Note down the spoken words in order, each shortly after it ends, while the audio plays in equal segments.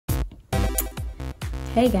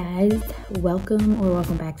Hey guys,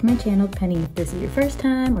 welcome back to my channel, depending if this is your first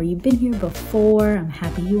time or you've been here before. I'm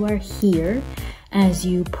happy you are here. As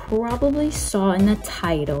you probably saw in the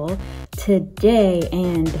title, today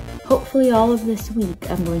and hopefully all of this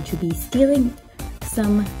week, I'm going to be stealing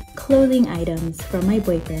some clothing items from my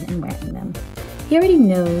boyfriend and wearing them. He already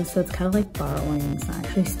knows, so it's kind of like borrowing. It's not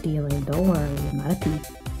actually stealing, don't worry, I'm not a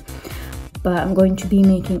thief. But I'm going to be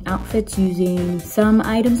making outfits using some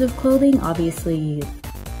items of clothing. Obviously,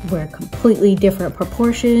 we're completely different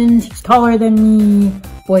proportions. He's taller than me.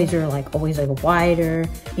 Boys are always wider,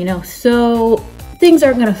 you know, so things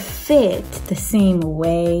aren't gonna fit the same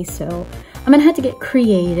way. So I'm gonna have to get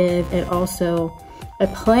creative, and also I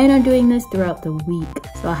plan on doing this throughout the week.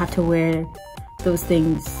 So I'll have to wear those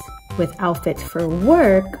things with outfits for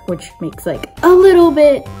work, which makes a little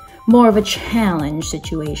bit more of a challenge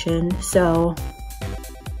situation. So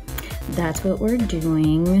that's what we're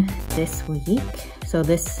doing this week. So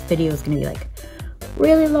this video is gonna be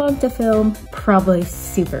really long to film, probably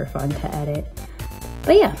super fun to edit.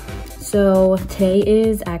 But yeah, so today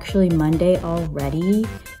is actually Monday already.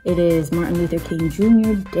 It is Martin Luther King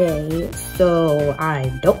Jr. Day, so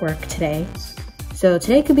I don't work today. So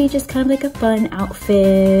today could be just kind of a fun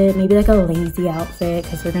outfit, maybe a lazy outfit,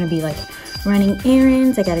 because we're gonna be running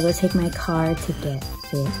errands. I gotta go take my car to get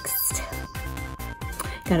fixed.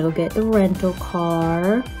 Gotta go get the rental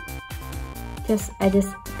car. I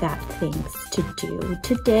just got things to do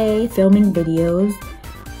today. Filming videos.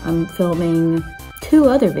 I'm filming 2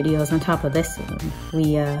 other videos on top of this one.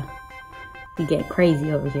 We get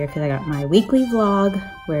crazy over here because I got my weekly vlog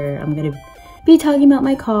where I'm gonna be talking about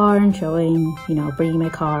my car and showing, bringing my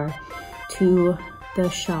car to the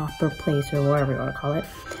shop or place or whatever you want to call it.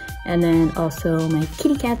 And then also my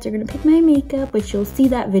kitty cats are gonna pick my makeup, which you'll see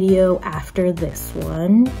that video after this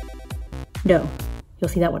one. No, you'll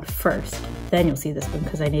see that one first, then you'll see this one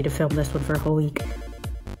because I need to film this one for a whole week.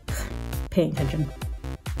 Paying attention.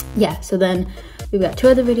 Yeah, so then we've got 2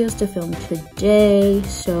 other videos to film today.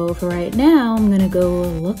 So for right now, I'm gonna go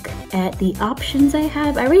look at the options I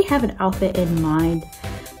have. I already have an outfit in mind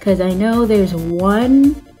because I know there's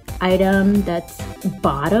one item that's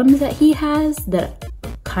bottoms that he has that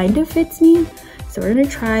kind of fits me. So we're gonna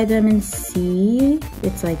try them and see.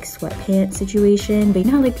 It's sweatpants situation, but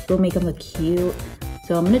you know how people make them look cute.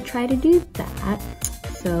 So I'm gonna try to do that.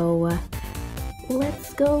 So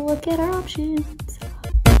let's go look at our options.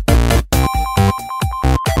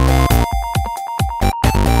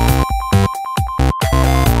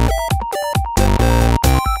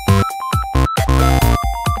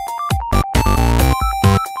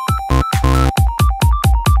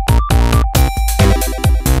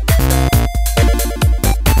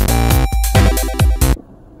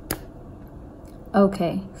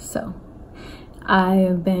 Okay, so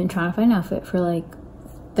I've been trying to find an outfit for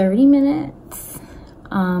 30 minutes.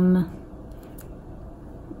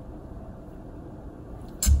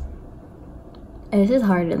 This is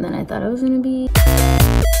harder than I thought it was gonna be.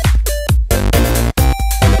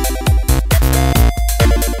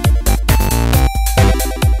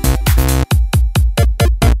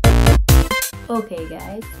 Okay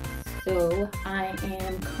guys, so I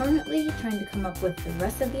am currently trying to come up with the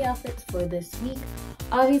rest of the outfits for this week.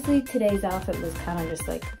 Obviously today's outfit was kind of just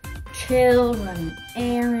chill, running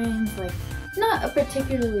errands, not a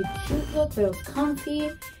particularly cute look, but it was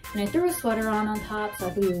comfy. And I threw a sweater on top so I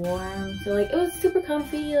could be warm. So it was super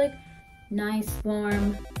comfy, nice,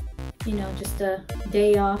 warm, just a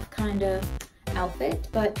day off kind of outfit.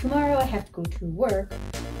 But tomorrow I have to go to work.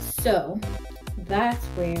 So that's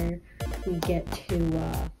where we get to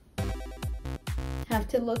have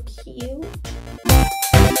to look cute.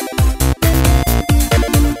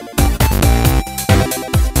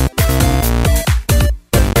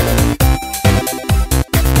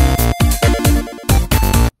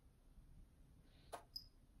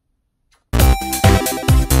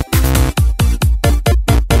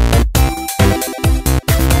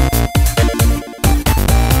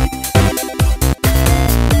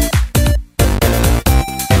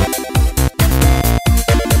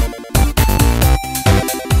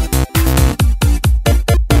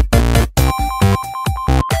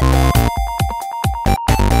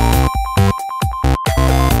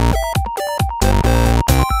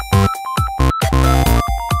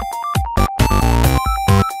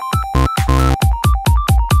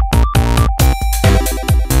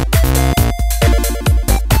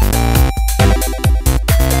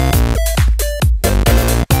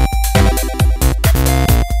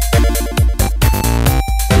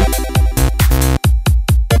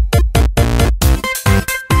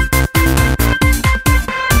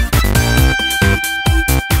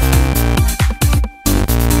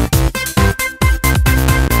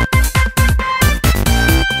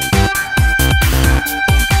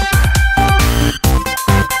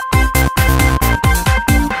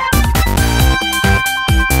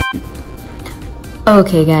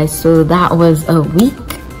 Okay guys, so that was a week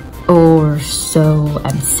or so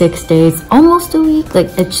and 6 days, almost a week. Like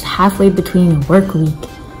it's halfway between a work week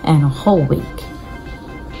and a whole week.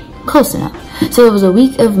 Close enough. So it was a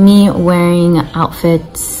week of me wearing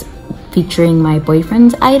outfits featuring my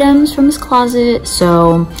boyfriend's items from his closet.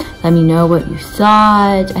 So let me know what you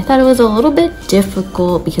thought. I thought it was a little bit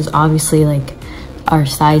difficult because obviously like our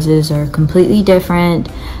sizes are completely different,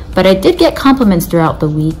 but I did get compliments throughout the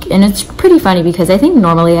week. And it's pretty funny because I think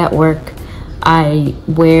normally at work I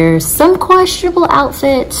wear some questionable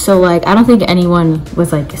outfits, so like I don't think anyone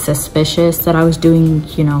was like suspicious that I was doing,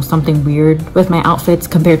 you know, something weird with my outfits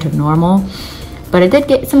compared to normal. But I did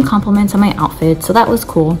get some compliments on my outfit, so that was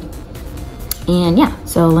cool. And yeah,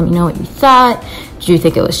 so let me know what you thought. Did you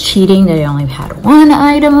think it was cheating that I only had one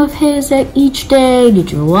item of his at each day?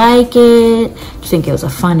 Did you like it? Did you think it was a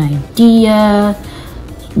fun idea?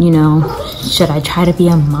 You know, should I try to be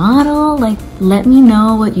a model? Like, let me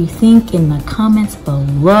know what you think in the comments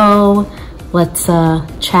below. Let's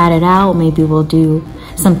chat it out. Maybe we'll do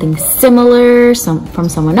something similar, from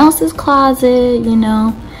someone else's closet, you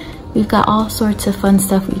know. We've got all sorts of fun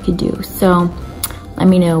stuff we could do. So let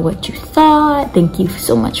me know what you thought. Thank you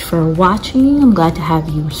so much for watching. I'm glad to have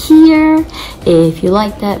you here. If you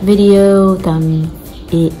liked that video, thumb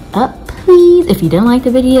it up, please. If you didn't like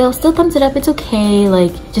the video, still thumbs it up. It's okay.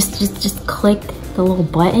 Like just click the little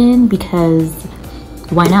button, because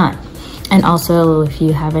why not? And also, if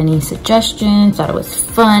you have any suggestions, thought it was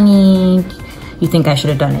funny, you think I should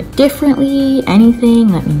have done it differently, anything,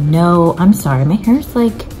 let me know. I'm sorry, my hair's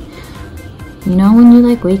like, you know when you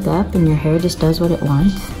like wake up and your hair just does what it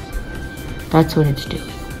wants? That's what it's doing.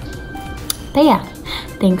 But yeah,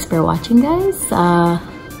 thanks for watching guys.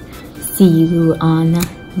 See you on the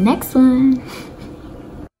next one.